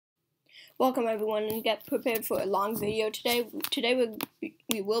Welcome everyone, and get prepared for a long video today. Today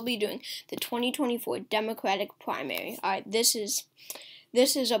we will be doing the 2024 Democratic primary. Alright, this is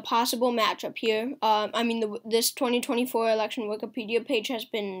a possible matchup here. This 2024 election Wikipedia page has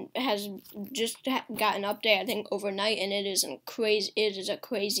just got an update, I think, overnight, and it is a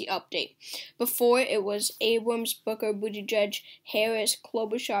crazy update. Before, it was Abrams, Booker, Buttigieg, Harris,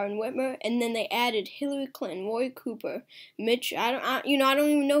 Klobuchar, and Whitmer, and then they added Hillary Clinton, Roy Cooper, Mitch. I don't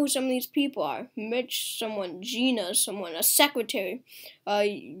even know who some of these people are. Mitch, someone, Gina, someone, a secretary,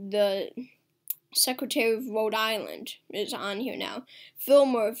 the Secretary of Rhode Island is on here now. Phil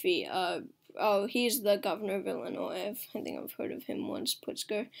Murphy, he's the governor of Illinois. I think I've heard of him once,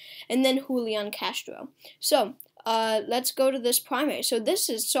 Pritzker. And then Castro. So, let's go to this primary. So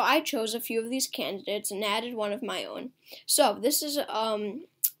I chose a few of these candidates and added one of my own. So, this is, a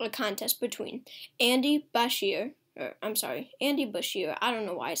contest between Andy Bashear. Andy Bashear. I don't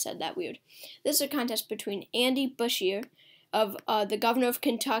know why I said that weird. This is a contest between Andy Bashear of the governor of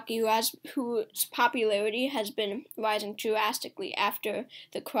Kentucky, whose popularity has been rising drastically after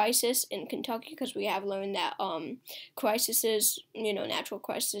the crisis in Kentucky, because we have learned that natural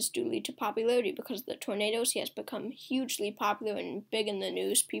crises do lead to popularity. Because of the tornadoes, he has become hugely popular and big in the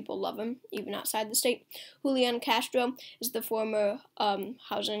news. People love him, even outside the state. Castro is the former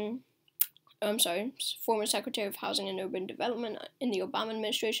former Secretary of Housing and Urban Development in the Obama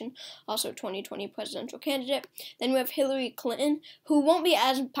administration, also 2020 presidential candidate. Then we have Hillary Clinton, who won't be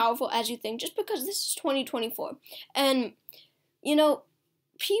as powerful as you think, just because this is 2024. And, the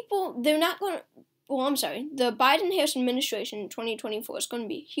Biden-Harris administration in 2024 is going to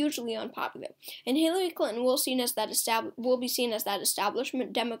be hugely unpopular. And Hillary Clinton will be seen as that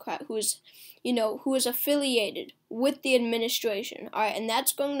establishment Democrat who is affiliated with the administration. All right, and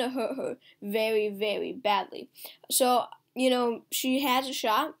that's going to hurt her very, very badly. So, she has a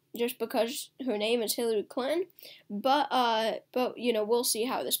shot just because her name is Hillary Clinton, but we'll see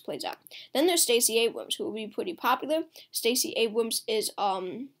how this plays out. Then there's Stacey Abrams, who will be pretty popular. Stacey Abrams is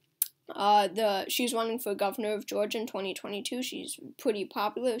she's running for governor of Georgia in 2022. She's pretty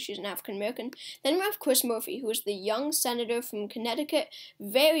popular. She's an African American. Then we have Chris Murphy, who is the young senator from Connecticut,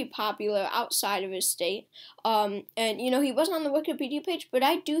 very popular outside of his state. He wasn't on the Wikipedia page, but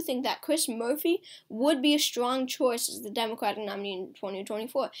I do think that Chris Murphy would be a strong choice as the Democratic nominee in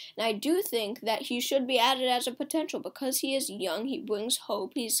 2024. And I do think that he should be added as a potential because he is young. He brings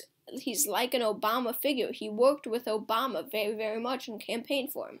hope. He's like an Obama figure. He worked with Obama very, very much and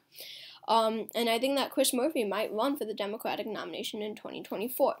campaigned for him. And I think that Chris Murphy might run for the Democratic nomination in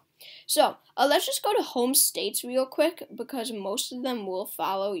 2024. So, let's just go to home states real quick, because most of them will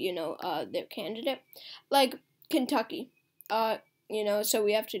follow, their candidate. Like Kentucky, so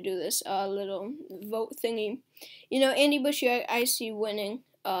we have to do this little vote thingy. Andy Bashear, I see winning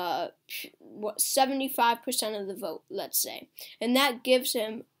 75% of the vote, let's say. And that gives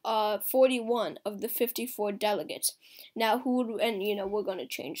him 41 of the 54 delegates. Now, we're going to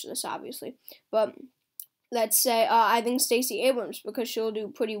change this, obviously. But let's say, I think Stacey Abrams, because she'll do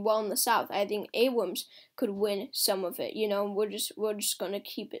pretty well in the South. I think Abrams could win some of it. We're just going to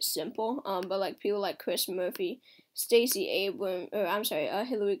keep it simple. But like people like Chris Murphy, Stacey Abrams,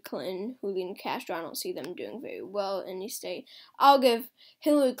 Hillary Clinton, Castro, I don't see them doing very well in any state. I'll give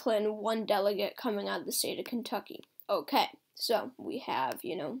Hillary Clinton one delegate coming out of the state of Kentucky. Okay, so we have,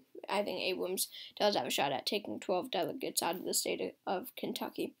 I think Abrams does have a shot at taking 12 delegates out of the state of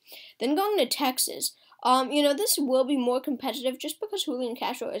Kentucky. Then going to Texas. This will be more competitive just because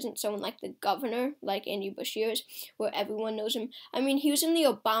Castro isn't someone like the governor, like Andy Bashear is, where everyone knows him. He was in the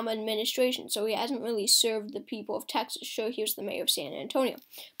Obama administration, so he hasn't really served the people of Texas. Sure, he was the mayor of San Antonio,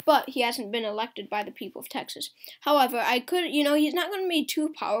 but he hasn't been elected by the people of Texas. However, he's not going to be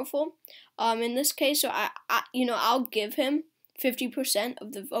too powerful, in this case, so I'll give him 50%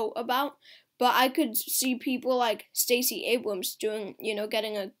 of the vote about. But I could see people like Stacey Abrams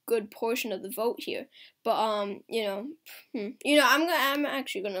getting a good portion of the vote here. But I'm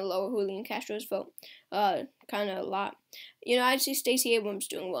actually gonna lower Castro's vote, kind of a lot. I see Stacey Abrams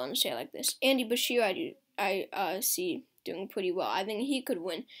doing well in a state like this. Andy Bashear, I see doing pretty well. I think he could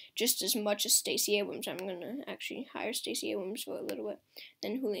win just as much as Stacey Abrams. I'm gonna actually hire Stacey Abrams for a little bit.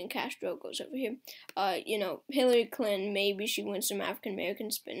 Then Castro goes over here. Hillary Clinton, maybe she wins some African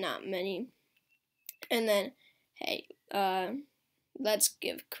Americans, but not many. And then, hey, let's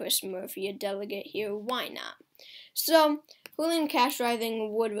give Chris Murphy a delegate here. Why not? So, Castro, I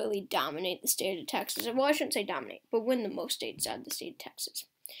think, would really dominate the state of Texas. Well, I shouldn't say dominate, but win the most states out of the state of Texas.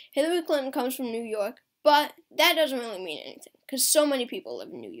 Hillary Clinton comes from New York, but that doesn't really mean anything, because so many people live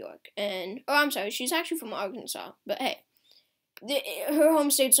in New York. She's actually from Arkansas, but hey, her home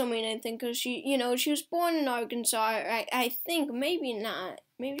states don't mean anything because she was born in Arkansas. I think maybe not.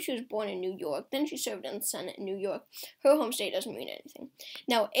 Maybe she was born in New York. Then she served in the Senate in New York. Her home state doesn't mean anything.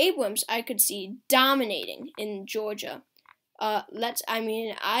 Now Abrams, I could see dominating in Georgia.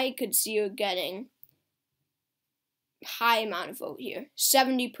 I could see her getting high amount of vote here.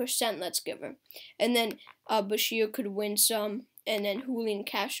 70%, let's give her. And then Bashear could win some. And then Julian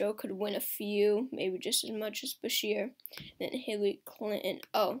Castro could win a few, maybe just as much as Bashear. Then Hillary Clinton.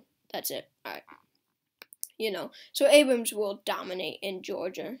 Oh, that's it. All right. So Abrams will dominate in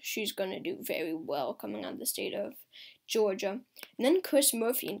Georgia. She's going to do very well coming out of the state of Georgia. And then Chris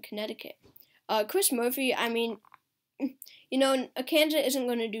Murphy in Connecticut. Chris Murphy, a candidate isn't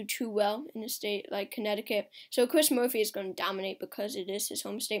going to do too well in a state like Connecticut. So Chris Murphy is going to dominate because it is his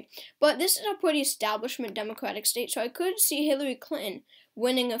home state. But this is a pretty establishment Democratic state, so I could see Hillary Clinton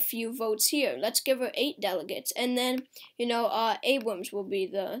winning a few votes here. Let's give her 8 delegates. And then, Abrams will be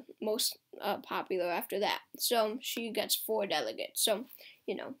the most popular after that. So she gets 4 delegates. So,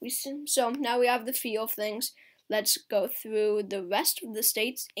 so now we have the feel of things. Let's go through the rest of the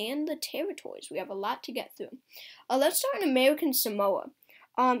states and the territories. We have a lot to get through. Let's start in American Samoa.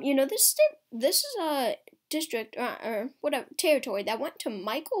 This is a district or whatever territory that went to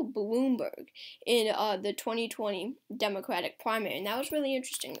Michael Bloomberg in the 2020 Democratic primary, and that was really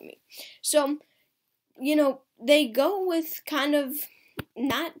interesting to me. So, they go with kind of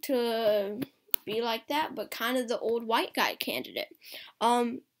not to be like that, but kind of the old white guy candidate.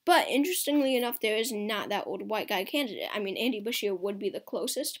 But interestingly enough, there is not that old white guy candidate. Andy Bashear would be the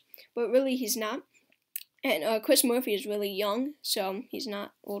closest, but really he's not. And Chris Murphy is really young, so he's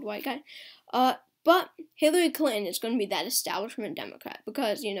not old white guy. But Hillary Clinton is going to be that establishment Democrat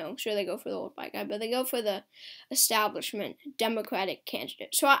because, sure they go for the old white guy, but they go for the establishment Democratic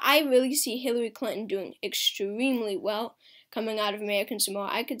candidate. So I really see Hillary Clinton doing extremely well coming out of American Samoa.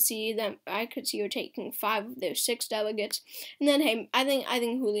 I could see her taking 5 of their 6 delegates. And then, hey, I think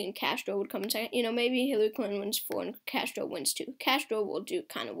Julian Castro would come in second. Maybe Hillary Clinton wins 4 and Castro wins 2. Castro will do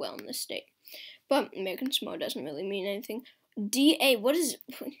kind of well in this state. But American Samoa doesn't really mean anything. DA, what is...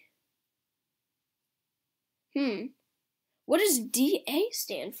 What does DA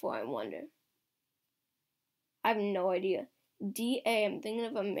stand for, I wonder? I have no idea. DA, I'm thinking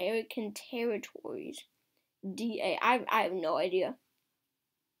of American territories. DA, I have no idea.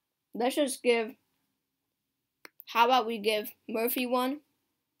 Let's just give... How about we give Murphy 1?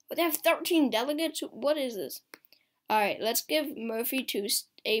 But they have 13 delegates? What is this? Alright, let's give Murphy 2,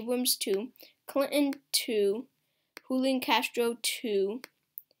 Abrams 2, Clinton 2, Julian Castro 2,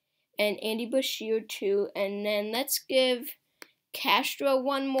 and Andy Bashear 2, and then let's give Castro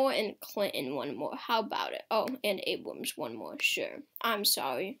 1 more and Clinton 1 more. How about it? Oh, and Abrams 1 more. Sure. I'm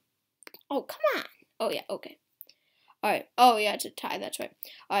sorry. Oh, come on. Oh, yeah, okay. Alright. Oh, yeah, it's a tie. That's right.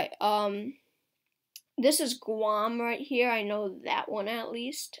 Alright, this is Guam right here. I know that one at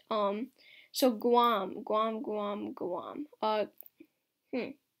least. So Guam. Guam,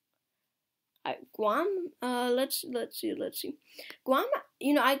 let's see. Guam,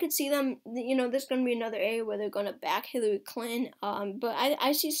 I could see them, there's going to be another area where they're going to back Hillary Clinton, but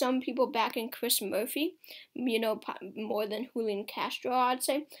I see some people backing Chris Murphy, more than Julian Castro, I'd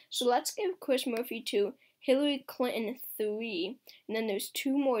say. So let's give Chris Murphy 2, Hillary Clinton 3, and then there's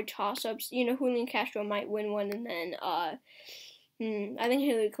 2 more toss-ups. Julian Castro might win one, and then, I think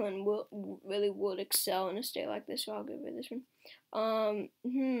Hillary Clinton really would excel in a state like this, so I'll give her this one.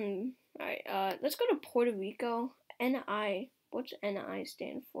 Alright, let's go to Puerto Rico. NI. What's NI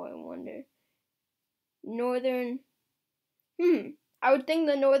stand for, I wonder? Northern. I would think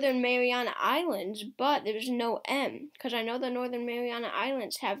the Northern Mariana Islands, but there's no M, because I know the Northern Mariana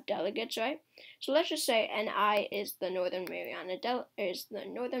Islands have delegates, right? So let's just say NI is the Northern Mariana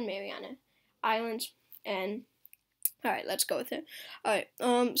Islands, and alright, let's go with it. Alright,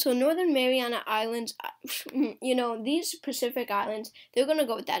 so Northern Mariana Islands, these Pacific Islands, they're going to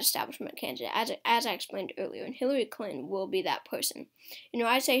go with that establishment candidate, as I explained earlier, and Hillary Clinton will be that person.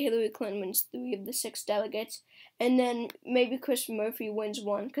 I say Hillary Clinton wins 3 of the 6 delegates, and then maybe Chris Murphy wins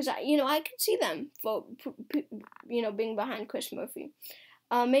 1, because, I can see them vote, being behind Chris Murphy.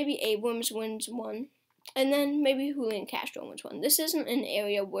 Maybe Abrams wins 1. And then maybe Julian Castro wins 1. This isn't an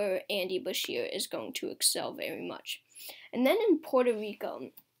area where Andy Bashear is going to excel very much. And then in Puerto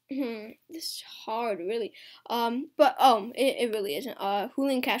Rico, this is hard, really. It really isn't.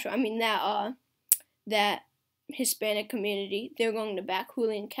 Julian Castro, that Hispanic community, they're going to back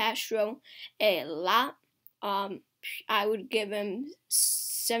Julian Castro a lot. I would give him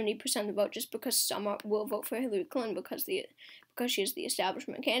 70% of the vote just because some will vote for Hillary Clinton because she is the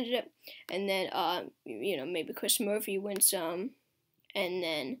establishment candidate. And then, maybe Chris Murphy wins some. and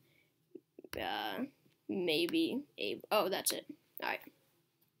then maybe oh, that's it. All right,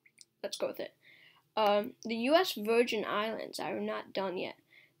 let's go with it. The U.S. Virgin Islands are not done yet.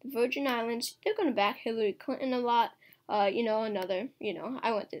 The Virgin Islands, they're going to back Hillary Clinton a lot. I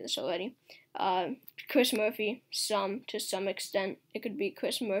went through this already. Chris Murphy, to some extent. It could be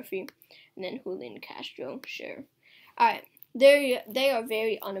Chris Murphy, and then Julian Castro, sure. Alright, they are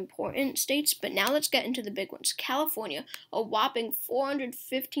very unimportant states, but now let's get into the big ones. California, a whopping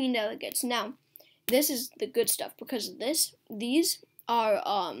 415 delegates. Now, this is the good stuff, because this is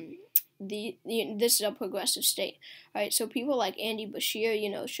a progressive state. Alright, so people like Andy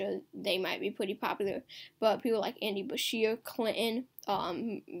Bashear, sure, they might be pretty popular, but people like Andy Bashear, Clinton,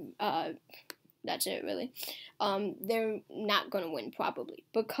 that's it really, they're not going to win probably,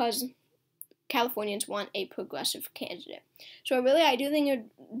 because Californians want a progressive candidate. So really, I do think it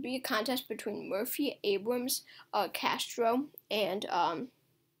would be a contest between Murphy, Abrams, Castro, and,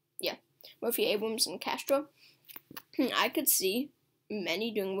 Murphy, Abrams, and Castro. I could see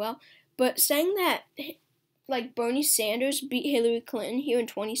many doing well, but saying that, like, Bernie Sanders beat Hillary Clinton here in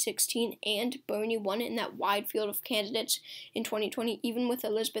 2016, and Bernie won it in that wide field of candidates in 2020, even with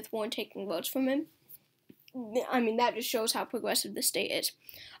Elizabeth Warren taking votes from him, I mean, that just shows how progressive the state is.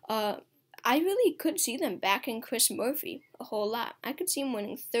 I really could see them backing Chris Murphy a whole lot. I could see him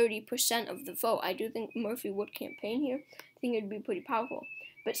winning 30% of the vote. I do think Murphy would campaign here. I think it would be pretty powerful.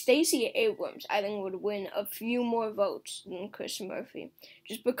 But Stacey Abrams, I think, would win a few more votes than Chris Murphy,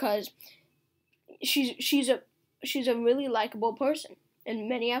 just because she's a really likable person, and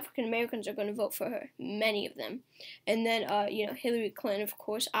many African Americans are going to vote for her, many of them. And then, Hillary Clinton, of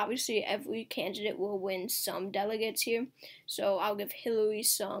course. Obviously, every candidate will win some delegates here, so I'll give Hillary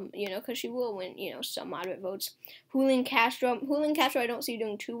some, because she will win, some moderate votes. Julian Castro, I don't see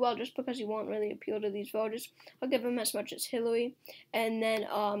doing too well, just because he won't really appeal to these voters. I'll give him as much as Hillary. And then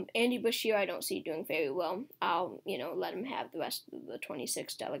Andy Bashear, I don't see doing very well. I'll, let him have the rest of the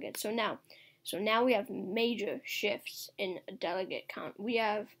 26 delegates. So now we have major shifts in delegate count. We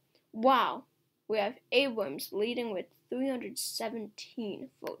have Abrams leading with 317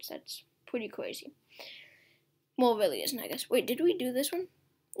 votes. That's pretty crazy. Well, it really isn't, I guess. Wait, did we do this one?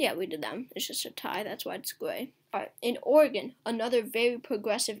 Yeah, we did that one. It's just a tie. That's why it's gray. Alright, in Oregon, another very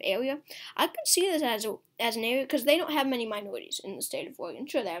progressive area. I could see this as an area, because they don't have many minorities in the state of Oregon.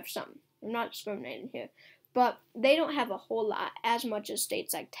 Sure, they have some. I'm not discriminating here. But they don't have a whole lot, as much as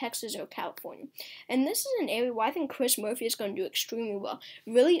states like Texas or California. And this is an area where I think Chris Murphy is going to do extremely well.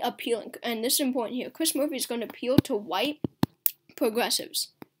 Really appealing, and this is important here, Chris Murphy is going to appeal to white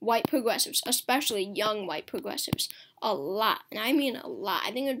progressives, especially young white progressives, a lot. And I mean a lot.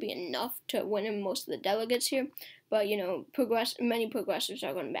 I think it would be enough to win him most of the delegates here. But, many progressives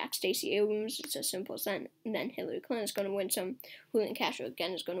are going to back Stacey Abrams. It's as simple as that. And then Hillary Clinton is going to win some. Julian Castro,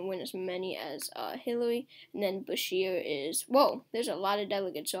 again, is going to win as many as Hillary. And then Bashear is, there's a lot of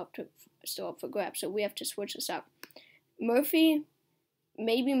delegates still up for grabs. So we have to switch this up. Maybe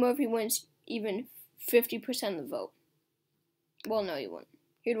Murphy wins even 50% of the vote. Well, no, he wouldn't.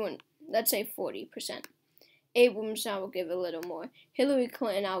 He'd win, let's say, 40%. Abrams, I will give a little more. Hillary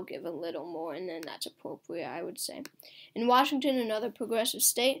Clinton, I'll give a little more, and then that's appropriate, I would say. In Washington, another progressive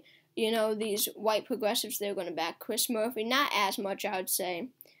state, these white progressives, they're going to back Chris Murphy. Not as much, I would say,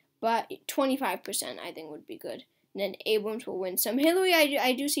 but 25% I think would be good. And then Abrams will win some. Hillary,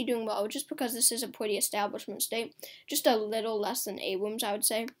 I do see doing well, just because this is a pretty establishment state. Just a little less than Abrams, I would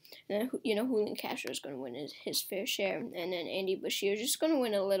say. And then, Julian Castro is going to win his fair share. And then Andy Bashear is just going to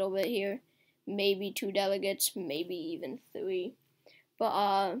win a little bit here. Maybe 2 delegates, maybe even 3.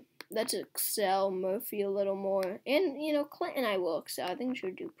 But let's excel Murphy a little more. And, Clinton I will excel. I think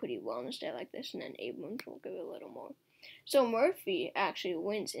she'll do pretty well in a state like this. And then Abrams will give it a little more. So Murphy actually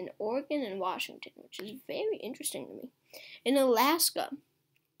wins in Oregon and Washington, which is very interesting to me. In Alaska,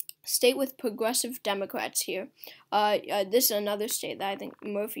 state with progressive Democrats here. This is another state that I think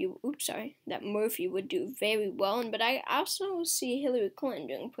Murphy would do very well in, but I also see Hillary Clinton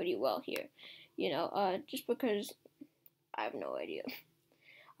doing pretty well here. Just because I have no idea.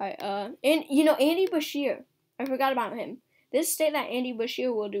 Alright, and Andy Bashear, I forgot about him. This state that Andy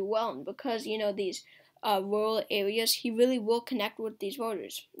Bashear will do well in, because these rural areas, he really will connect with these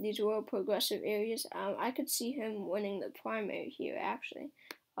voters. These rural progressive areas. I could see him winning the primary here, actually.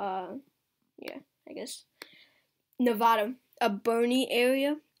 I guess. Nevada, a Bernie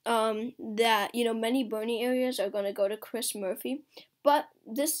area, that, many Bernie areas are going to go to Chris Murphy, but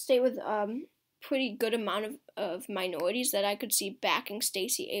this state with, pretty good amount of minorities that I could see backing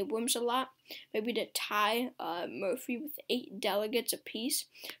Stacey Abrams a lot, maybe to tie Murphy with 8 delegates apiece.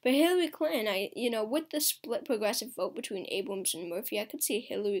 But Hillary Clinton, with the split progressive vote between Abrams and Murphy, I could see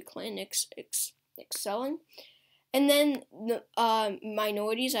Hillary Clinton excelling. And then the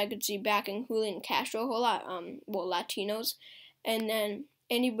minorities, I could see backing Julian Castro a whole lot, Latinos. And then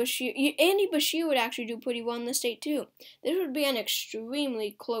Andy Bashear would actually do pretty well in the state too. This would be an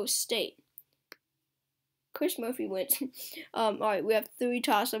extremely close state. Chris Murphy wins. Alright, we have 3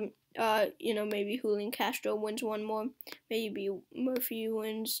 toss-up. Maybe Julian Castro wins 1 more. Maybe Murphy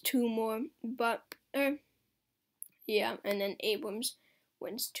wins 2 more. But, yeah, and then Abrams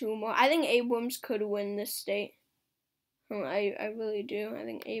wins 2 more. I think Abrams could win this state. I really do. I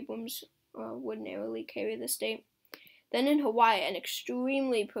think Abrams would narrowly carry the state. Then in Hawaii, an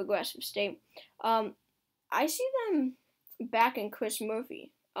extremely progressive state, I see them backing Chris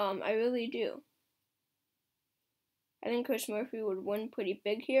Murphy. I really do. I think Chris Murphy would win pretty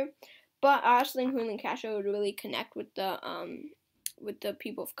big here, but I also think Julian Castro would really connect with the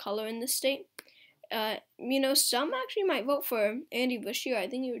people of color in the state. Some actually might vote for Andy Bashear. I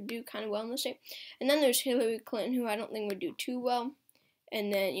think he would do kind of well in the state. And then there's Hillary Clinton, who I don't think would do too well.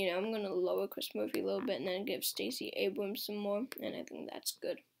 And then, I'm going to lower Chris Murphy a little bit and then give Stacey Abrams some more. And I think that's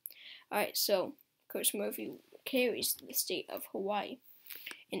good. Alright, so Chris Murphy carries the state of Hawaii.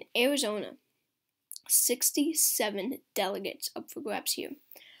 In Arizona, 67 delegates up for grabs here.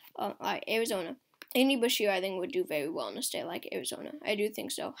 Alright, Arizona. Andy Bashear, I think, would do very well in a state like Arizona. I do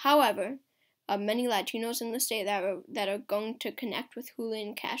think so. However, many Latinos in the state that are going to connect with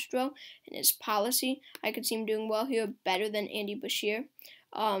Julian Castro and his policy. I could see him doing well here, better than Andy Bashear.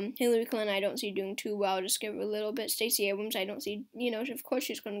 Hillary Clinton, I don't see doing too well. Just give her a little bit. Stacey Abrams, I don't see, of course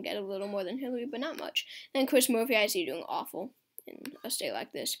she's going to get a little more than Hillary, but not much. Then Chris Murphy, I see doing awful in a state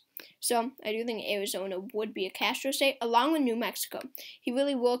like this. So I do think Arizona would be a Castro state, along with New Mexico. He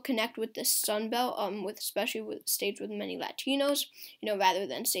really will connect with the Sun Belt, especially with states with many Latinos, rather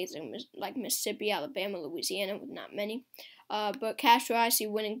than states like Mississippi, Alabama, Louisiana, with not many. But Castro, I see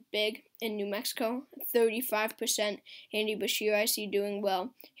winning big in New Mexico, 35%. Andy Bashear, I see doing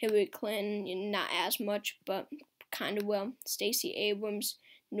well. Hillary Clinton, not as much, but kind of well. Stacey Abrams,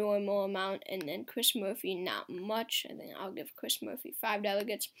 normal amount, and then Chris Murphy, not much. I think I'll give Chris Murphy 5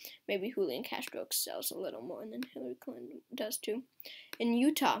 delegates. Maybe Julian Castro excels a little more than Hillary Clinton does too. In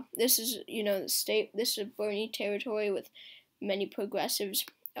Utah, this is, the state, this is Bernie territory with many progressives,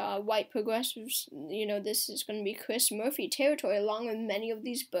 white progressives. This is going to be Chris Murphy territory, along with many of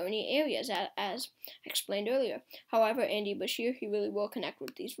these Bernie areas, as explained earlier. However, Andy Bashear, he really will connect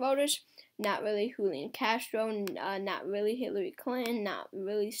with these voters. Not really Julian Castro, not really Hillary Clinton, not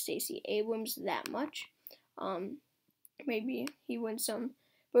really Stacey Abrams that much. Maybe he wins some.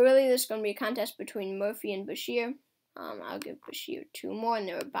 But really, this is going to be a contest between Murphy and Bashear. I'll give Bashear 2 more, and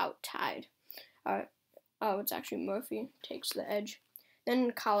they're about tied. It's actually Murphy takes the edge. Then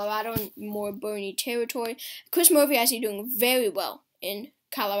in Colorado, more Bernie territory. Chris Murphy, I see doing very well in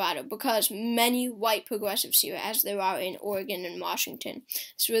Colorado because many white progressives here, as there are in Oregon and Washington.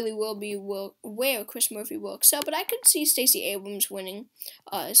 This really will be where Chris Murphy will excel, but I could see Stacey Abrams winning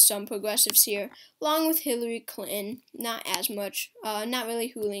some progressives here, along with Hillary Clinton, not as much, not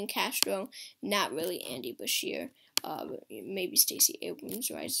really Julian Castro, not really Andy Bashear. Maybe Stacey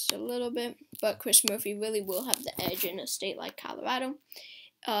Abrams rises a little bit, but Chris Murphy really will have the edge in a state like Colorado.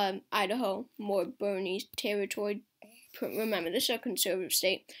 Idaho, more Bernie territory. Remember, this is a conservative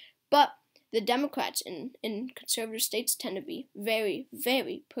state, but the Democrats in conservative states tend to be very,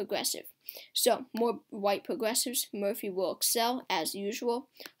 very progressive. So, more white progressives. Murphy will excel, as usual.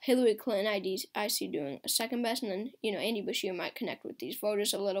 Hillary Clinton, I see doing a second best, and then, Andy Bashear might connect with these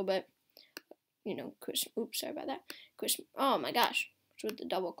voters a little bit. Oh my gosh, what's with the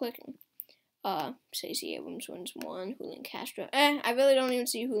double clicking? Stacey Abrams wins 1, Julian Castro. I really don't even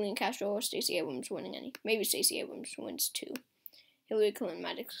see Julian Castro or Stacey Abrams winning any. Maybe Stacey Abrams wins 2. Hillary Clinton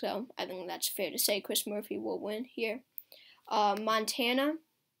might excel. I think that's fair to say. Chris Murphy will win here. Montana,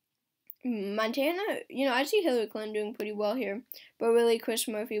 I see Hillary Clinton doing pretty well here, but really Chris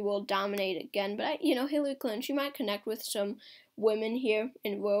Murphy will dominate again. But Hillary Clinton, she might connect with some women here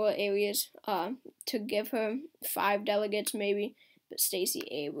in rural areas to give her 5 delegates maybe. But Stacey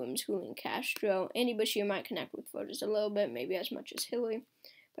Abrams, Julian Castro, Andy Bashear might connect with voters a little bit, maybe as much as Hillary.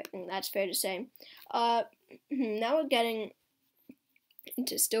 But I think that's fair to say. Now we're getting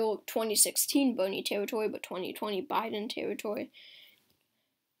into still 2016 Bernie territory, but 2020 Biden territory.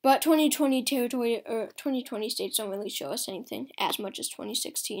 But 2020 states don't really show us anything as much as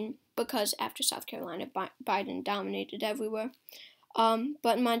 2016 because after South Carolina, Biden dominated everywhere.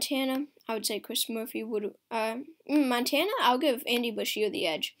 But Montana, I would say Chris Murphy would. Montana, I'll give Andy Bashear the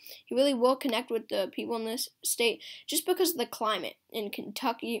edge. He really will connect with the people in this state just because of the climate. In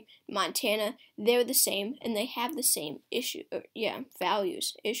Kentucky, Montana, they're the same and they have the same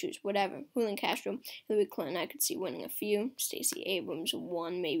values, issues, whatever. Julian Castro, Hillary Clinton, I could see winning a few. Stacey Abrams,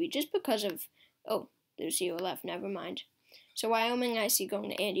 one maybe, just because of. Oh, there's 0 left. Never mind. So Wyoming, I see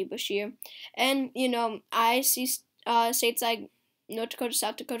going to Andy Bashear, and I see states like North Dakota,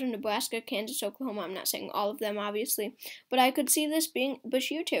 South Dakota, Nebraska, Kansas, Oklahoma. I'm not saying all of them, obviously, but I could see this being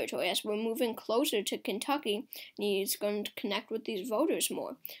Bashear territory as we're moving closer to Kentucky, and he's going to connect with these voters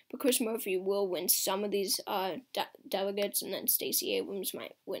more. But Chris Murphy will win some of these delegates, and then Stacey Abrams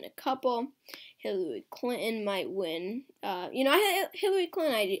might win a couple. Hillary Clinton might win. Hillary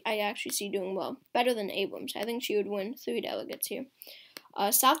Clinton I actually see doing well, better than Abrams. I think she would win 3 delegates here.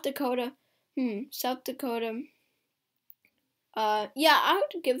 South Dakota. South Dakota. I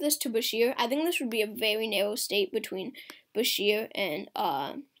would give this to Bashear. I think this would be a very narrow state between Bashear and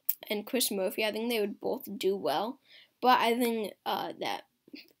Chris Murphy. I think they would both do well, but I think that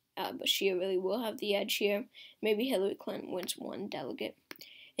Bashear really will have the edge here. Maybe Hillary Clinton wins 1 delegate.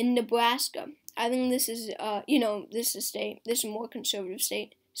 In Nebraska, I think this is this is a more conservative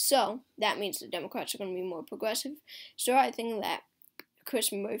state, so that means the Democrats are going to be more progressive. So I think that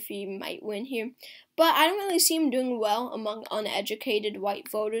Chris Murphy might win here, but I don't really see him doing well among uneducated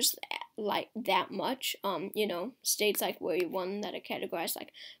white voters like that much. States like where he won that are categorized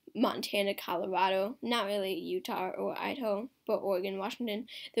like Montana, Colorado, not really Utah or Idaho, but Oregon, Washington,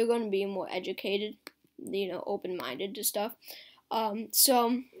 they're going to be more educated, open-minded to stuff.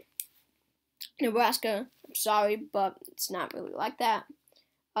 So Nebraska, I'm sorry, but it's not really like that.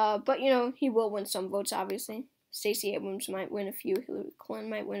 But he will win some votes, obviously. Stacey Abrams might win a few. Hillary Clinton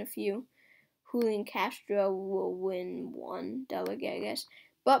might win a few. Julian Castro will win 1 delegate, I guess.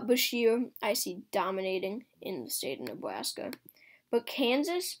 But Bashear, I see dominating in the state of Nebraska. But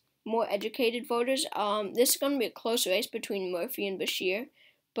Kansas, more educated voters. This is going to be a close race between Murphy and Bashear.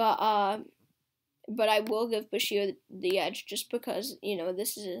 But I will give Bashear the edge just because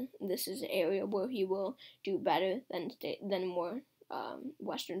this is an area where he will do better than more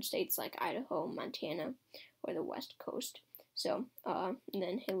western states like Idaho, Montana, or the West Coast. So, and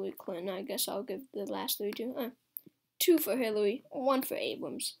then Hillary Clinton, I guess I'll give the last 3 to 2 for Hillary, 1 for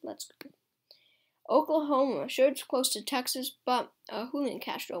Abrams. Let's go. Oklahoma, sure it's close to Texas, but Julian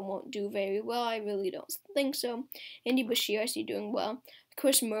Castro won't do very well. I really don't think so. Andy Bashear, I see doing well.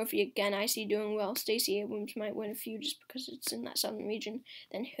 Chris Murphy, again, I see doing well. Stacey Abrams might win a few just because it's in that southern region.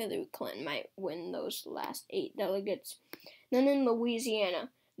 Then Hillary Clinton might win those last 8 delegates. Then in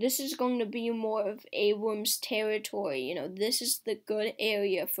Louisiana, this is going to be more of Abrams' territory. This is the good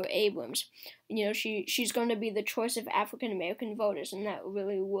area for Abrams. She's going to be the choice of African-American voters, and that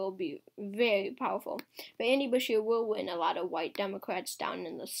really will be very powerful. But Andy Bashear will win a lot of white Democrats down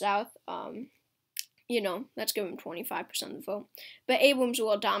in the South. Let's give him 25% of the vote. But Abrams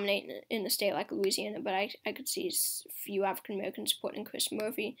will dominate in a state like Louisiana, but I could see a few African-Americans supporting Chris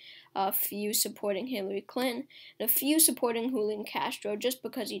Murphy, a few supporting Hillary Clinton, and a few supporting Julian Castro just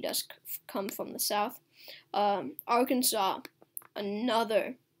because he does come from the South. Arkansas,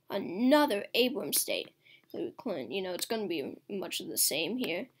 another Abrams state. Hillary Clinton, it's going to be much of the same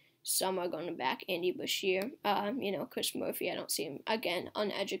here. Some are going to back Andy Bashear. Chris Murphy, I don't see him, again,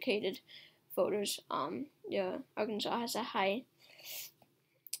 uneducated voters. Arkansas has a high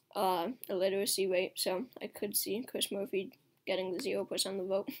illiteracy rate, so I could see Chris Murphy getting the 0% of the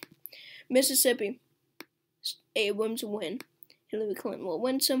vote. Mississippi, Abrams will win. Hillary Clinton will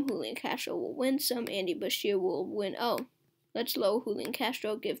win some. Julian Castro will win some. Andy Bashear will win. Let's low Julian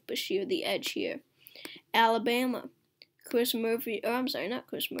Castro, give Bashear the edge here. Alabama, Stacey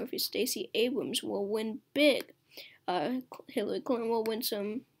Abrams will win big. Hillary Clinton will win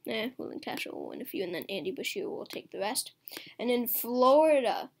some. Julian Castro will win a few, and then Andy Bashear will take the rest. And in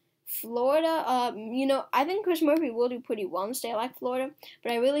Florida, I think Chris Murphy will do pretty well in a state like Florida,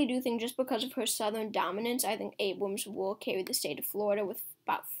 but I really do think just because of her southern dominance, I think Abrams will carry the state of Florida with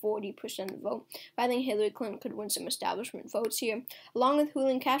about 40% of the vote. But I think Hillary Clinton could win some establishment votes here. Along with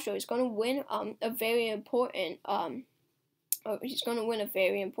Julian Castro, he's going to win a very important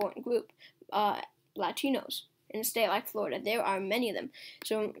group, Latinos. In a state like Florida, there are many of them.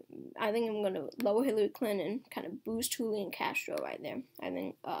 So I think I'm going to lower Hillary Clinton and kind of boost Julian Castro right there. I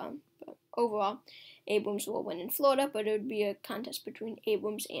think overall, Abrams will win in Florida, but it would be a contest between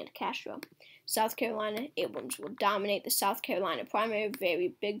Abrams and Castro. South Carolina, Abrams will dominate the South Carolina primary,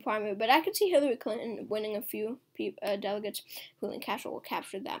 very big primary, but I could see Hillary Clinton winning a few delegates. Julian Castro will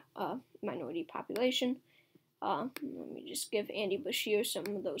capture that minority population. Let me just give Andy Bashear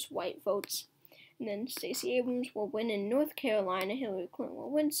some of those white votes. And then Stacey Abrams will win in North Carolina. Hillary Clinton will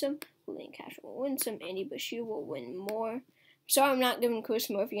win some. Julian Castro will win some. Andy Bashear will win more. Sorry, I'm not giving Chris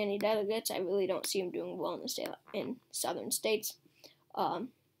Murphy any delegates. I really don't see him doing well in southern states.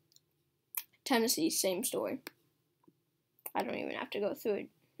 Tennessee, same story. I don't even have to go through it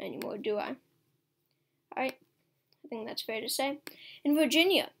anymore, do I? Alright, I think that's fair to say. In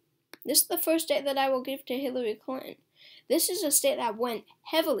Virginia, this is the first state that I will give to Hillary Clinton. This is a state that went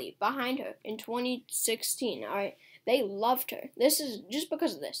heavily behind her in 2016, alright? They loved her. This is just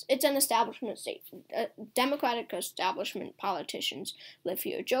because of this. It's an establishment state. Democratic establishment politicians live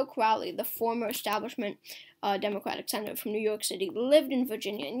here. Joe Crowley, the former establishment Democratic senator from New York City, lived in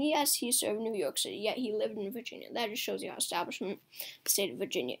Virginia. And yes, he served New York City, yet he lived in Virginia. That just shows you how establishment the state of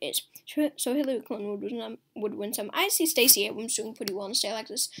Virginia is. So Hillary Clinton would win some. I see Stacey Abrams doing pretty well in a state like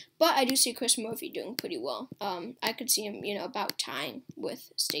this, but I do see Chris Murphy doing pretty well. I could see him, about tying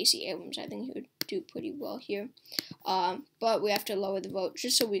with Stacey Abrams. I think he would do pretty well here. But we have to lower the vote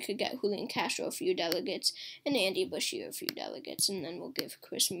just so we could get Julian Castro a few delegates and Andy Bashear a few delegates, and then we'll give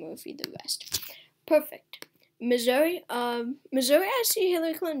Chris Murphy the rest. Perfect. Missouri, I see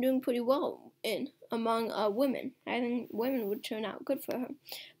Hillary Clinton doing pretty well among women. I think women would turn out good for her.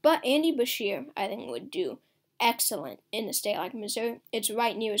 But Andy Bashear, I think, would do excellent in a state like Missouri. It's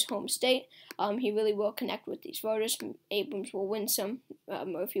right near his home state. He really will connect with these voters. Abrams will win some.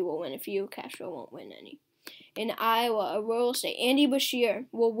 Murphy will win a few. Castro won't win any. In Iowa, a rural state, Andy Bashear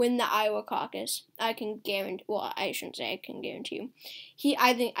will win the Iowa caucus. I can guarantee. Well, I shouldn't say I can guarantee you.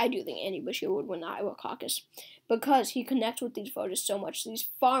 I do think Andy Bashear would win the Iowa caucus because he connects with these voters so much. These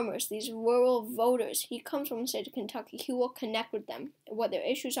farmers, these rural voters. He comes from the state of Kentucky. He will connect with them, what their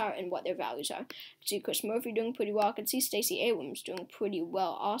issues are and what their values are. I can see Chris Murphy doing pretty well. I can see Stacey Abrams doing pretty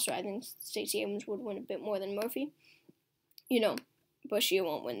well. Also, I think Stacey Abrams would win a bit more than Murphy. Bashear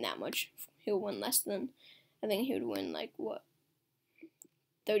won't win that much. He'll win less than. I think he would win,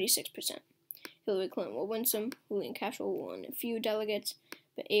 36%. Hillary Clinton will win some. Julian Castro will win a few delegates.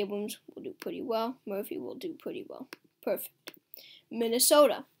 But Abrams will do pretty well. Murphy will do pretty well. Perfect.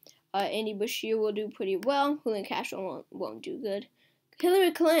 Minnesota. Andy Bashear will do pretty well. Julian Castro won't do good.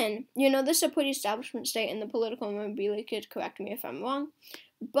 Hillary Clinton, this is a pretty establishment state, and the political memorabilia could correct me if I'm wrong.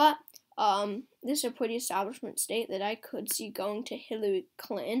 But this is a pretty establishment state that I could see going to Hillary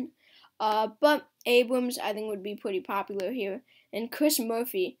Clinton. But Abrams, I think, would be pretty popular here. And Chris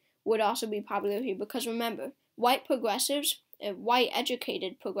Murphy would also be popular here because, remember, white progressives, white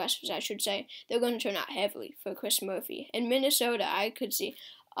educated progressives, I should say, they're going to turn out heavily for Chris Murphy. In Minnesota, I could see,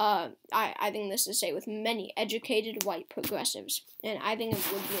 I think this is a state with many educated white progressives. And I think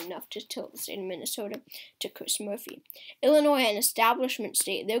it would be enough to tilt the state of Minnesota to Chris Murphy. Illinois, an establishment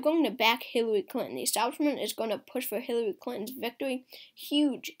state, they're going to back Hillary Clinton. The establishment is going to push for Hillary Clinton's victory.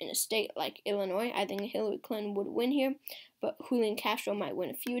 Huge in a state like Illinois. I think Hillary Clinton would win here. But Julian Castro might win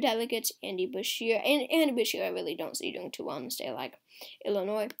a few delegates. Andy Bashear, I really don't see doing too well in a state like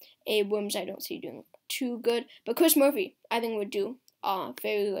Illinois. Abrams, I don't see doing too good. But Chris Murphy, I think, would do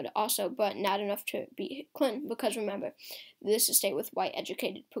very good also, but not enough to beat Clinton, because remember, this is a state with white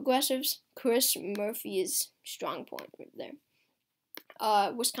educated progressives. Chris Murphy's strong point right there.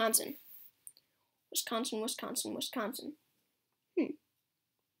 Wisconsin.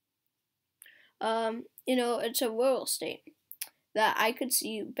 It's a rural state that I could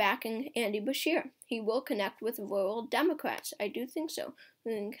see backing Andy Bashear. He will connect with rural Democrats. I do think so.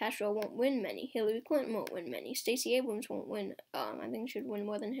 Castro won't win many. Hillary Clinton won't win many. Stacey Abrams won't win. I think should win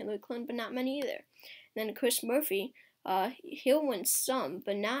more than Hillary Clinton, but not many either. And then Chris Murphy, he'll win some,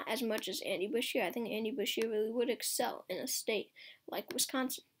 but not as much as Andy Bashear. I think Andy Bashear really would excel in a state like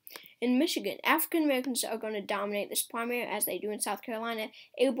Wisconsin. In Michigan, African Americans are going to dominate this primary as they do in South Carolina.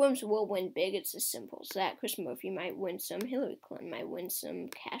 Abrams will win big. It's as simple as that. Chris Murphy might win some. Hillary Clinton might win some.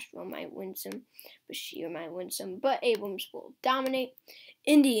 Castro might win some. Bashear might win some. But Abrams will dominate.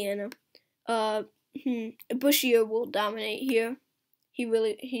 Indiana, Bashear will dominate here.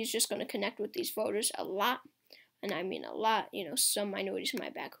 He's just going to connect with these voters a lot. And I mean a lot. Some minorities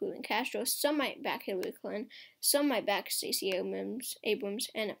might back Julian Castro, some might back Hillary Clinton, some might back Stacey Abrams,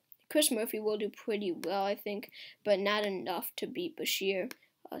 and Chris Murphy will do pretty well, I think, but not enough to beat Bashear,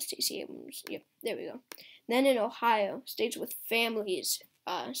 Stacey Abrams. Yep, there we go. Then in Ohio, states with families,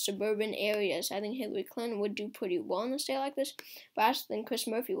 suburban areas, I think Hillary Clinton would do pretty well in a state like this, but I also think Chris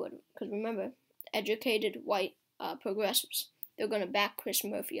Murphy would, because remember, educated white progressives, they're going to back Chris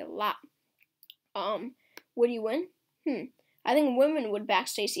Murphy a lot. Would he win? I think women would back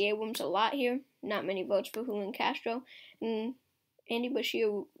Stacey Abrams a lot here. Not many votes for Julian Castro. And Andy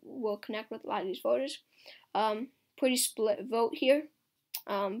Bashear will connect with a lot of these voters. Pretty split vote here.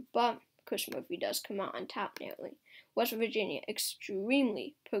 But Chris Murphy does come out on top narrowly. West Virginia,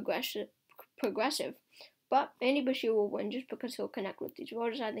 extremely progressive. But Andy Bashear will win just because he'll connect with these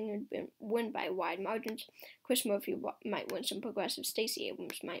voters. I think he'll win by wide margins. Chris Murphy might win some progressive. Stacey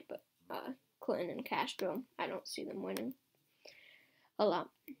Abrams might, but Clinton and Castro, I don't see them winning a lot.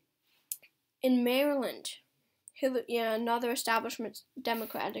 In Maryland, another establishment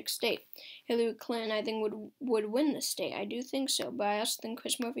Democratic state. Hillary Clinton, I think, would win the state. I do think so, but I also think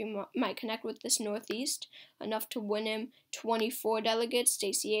Chris Murphy might connect with this Northeast enough to win him 24 delegates.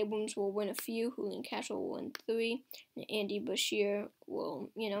 Stacey Abrams will win a few. Julian Castro will win 3. And Andy Bashear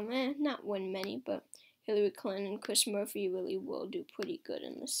will, not win many, but Hillary Clinton and Chris Murphy really will do pretty good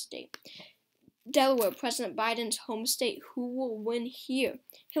in this state. Delaware, President Biden's home state. Who will win here?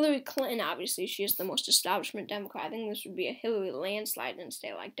 Hillary Clinton, obviously, she is the most establishment Democrat. I think this would be a Hillary landslide in a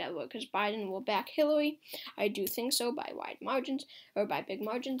state like Delaware because Biden will back Hillary. I do think so by wide margins, or by big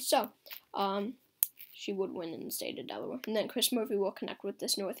margins. So, she would win in the state of Delaware. And then Chris Murphy will connect with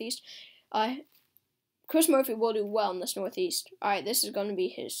this Northeast. Chris Murphy will do well in this Northeast. Alright, this is going to be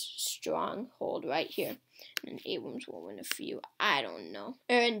his stronghold right here. And Abrams will win a few. I don't know.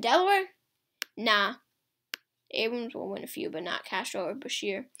 In Delaware? Nah. Abrams will win a few, but not Castro or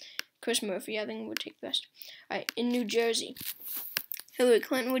Bashear. Chris Murphy, I think, would take the rest. Alright, in New Jersey, Hillary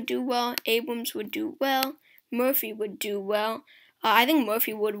Clinton would do well. Abrams would do well. Murphy would do well. I think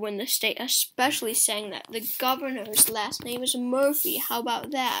Murphy would win the state, especially saying that the governor's last name is Murphy. How about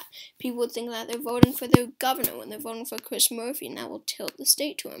that? People would think that they're voting for their governor when they're voting for Chris Murphy, and that will tilt the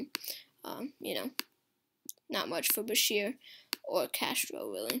state to him. Not much for Bashear or Castro,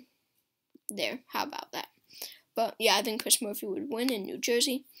 really. There, how about that? But yeah, I think Chris Murphy would win in New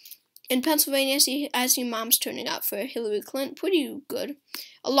Jersey. In Pennsylvania, I see moms turning out for Hillary Clinton pretty good,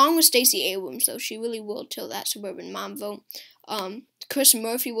 along with Stacey Abrams, though she really will tilt that suburban mom vote. Chris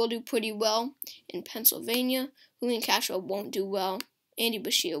Murphy will do pretty well in Pennsylvania. Julian Castro won't do well. Andy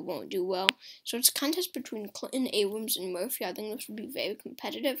Bashear won't do well. So it's a contest between Clinton, Abrams, and Murphy. I think this would be very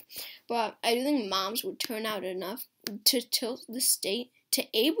competitive. But I do think moms would turn out enough to tilt the state to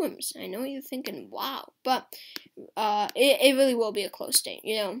Abrams. I know you're thinking, wow. But it really will be a close state.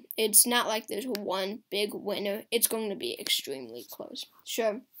 It's not like there's one big winner. It's going to be extremely close.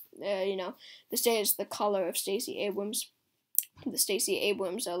 Sure, the state is the color of Stacey Abrams. The Stacey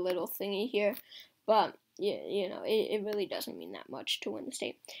Abrams a little thingy here. But it really doesn't mean that much to win the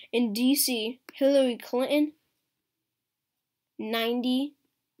state. In D.C., Hillary Clinton, 90%.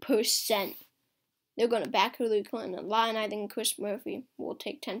 They're going to back Hillary Clinton a lot, and I think Chris Murphy will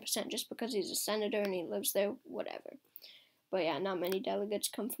take 10% just because he's a senator and he lives there, whatever. But yeah, not many delegates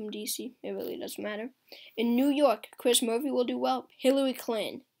come from D.C. It really doesn't matter. In New York, Chris Murphy will do well. Hillary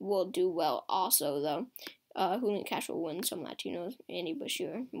Clinton will do well also, though. Julian Castro will win some Latinos. Andy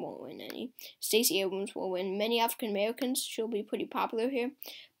Bashear won't win any. Stacey Abrams will win many African Americans. She'll be pretty popular here.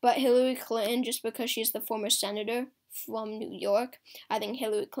 But Hillary Clinton, just because she's the former senator from New York, I think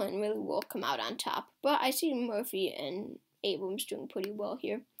Hillary Clinton really will come out on top. But I see Murphy and Abrams doing pretty well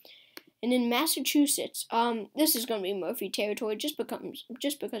here. And in Massachusetts, this is going to be Murphy territory just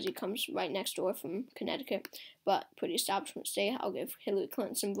because he comes right next door from Connecticut. But pretty establishment state. I'll give Hillary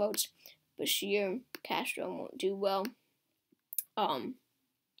Clinton some votes. Bashear, Castro won't do well.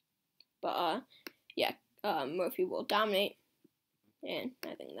 Murphy will dominate. And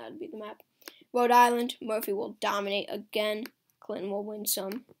I think that would be the map. Rhode Island, Murphy will dominate again. Clinton will win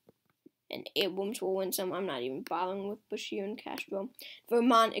some. And Abrams will win some. I'm not even bothering with Bashear and Castro.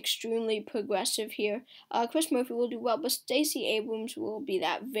 Vermont, extremely progressive here. Chris Murphy will do well, but Stacey Abrams will be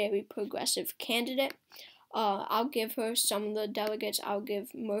that very progressive candidate. I'll give her some of the delegates. I'll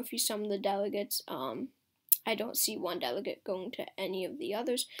give Murphy some of the delegates. I don't see one delegate going to any of the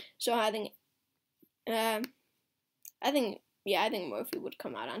others. So I think Murphy would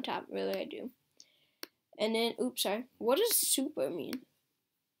come out on top. Really, I do. And then, what does super mean?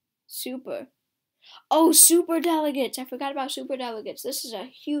 Super. Oh, super delegates. I forgot about super delegates. This is a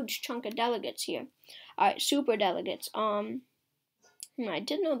huge chunk of delegates here. All right, super delegates. I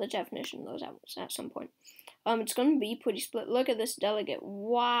did know the definition of those at some point. It's going to be pretty split. Look at this delegate.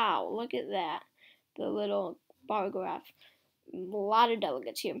 Wow, look at that. The little bar graph. A lot of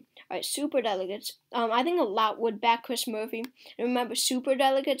delegates here. Alright, super delegates. I think a lot would back Chris Murphy. And remember, super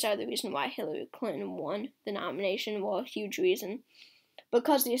delegates are the reason why Hillary Clinton won the nomination. Well, a huge reason.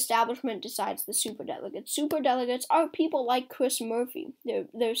 Because the establishment decides the super delegates. Super delegates are people like Chris Murphy.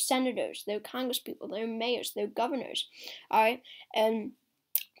 They're senators, they're congresspeople, they're mayors, they're governors. Alright? And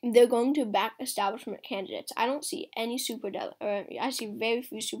they're going to back establishment candidates. I don't see any I see very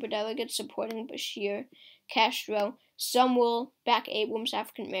few superdelegates supporting Bashear, Castro. Some will back Abrams,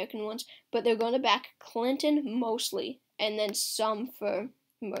 African American ones, but they're going to back Clinton mostly, and then some for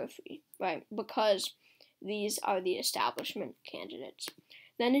Murphy, right? Because these are the establishment candidates.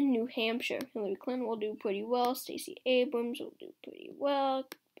 Then in New Hampshire, Hillary Clinton will do pretty well. Stacey Abrams will do pretty well,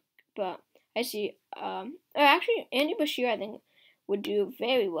 but I see, actually, Andy Bashear, I think, would do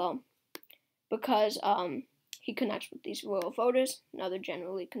very well because he connects with these rural voters, another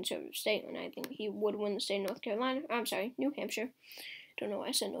generally conservative state, and I think he would win the state of North Carolina. I'm sorry, New Hampshire. Don't know why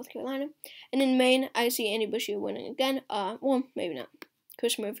I said North Carolina. And in Maine, I see Andy Bashear winning again. Well, maybe not.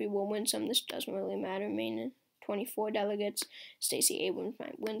 Chris Murphy will win some. This doesn't really matter. Maine, 24 delegates. Stacey Abrams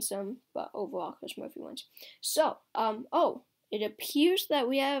might win some, but overall, Chris Murphy wins. So, it appears that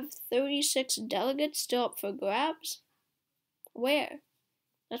we have 36 delegates still up for grabs. Where?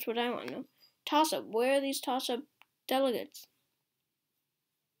 That's what I want to know. Toss-up. Where are these toss-up delegates?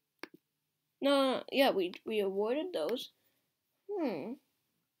 No, yeah, we awarded those.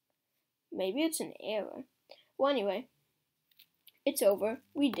 Maybe it's an error. Well, anyway, it's over.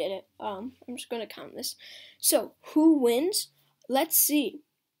 We did it. I'm just going to count this. So, who wins? Let's see.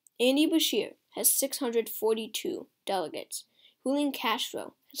 Andy Bashear has 642 delegates. Julian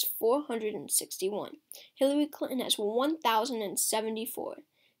Castro has 461. Hillary Clinton has 1,074.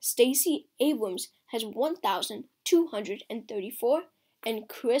 Stacey Abrams has 1,234. And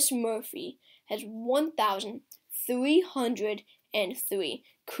Chris Murphy has 1,303.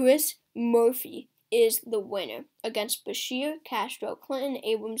 Chris Murphy is the winner against Bashear, Castro, Clinton,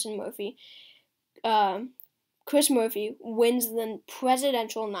 Abrams, and Murphy. Chris Murphy wins the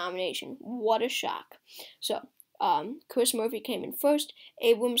presidential nomination. What a shock. So, Chris Murphy came in first,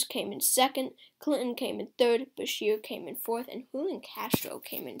 Abrams came in second, Clinton came in third, Bashear came in fourth, and Julian Castro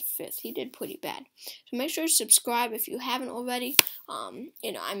came in fifth. He did pretty bad. So make sure to subscribe if you haven't already.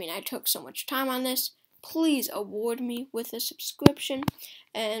 I took so much time on this. Please award me with a subscription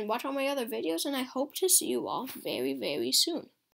and watch all my other videos, and I hope to see you all very, very soon.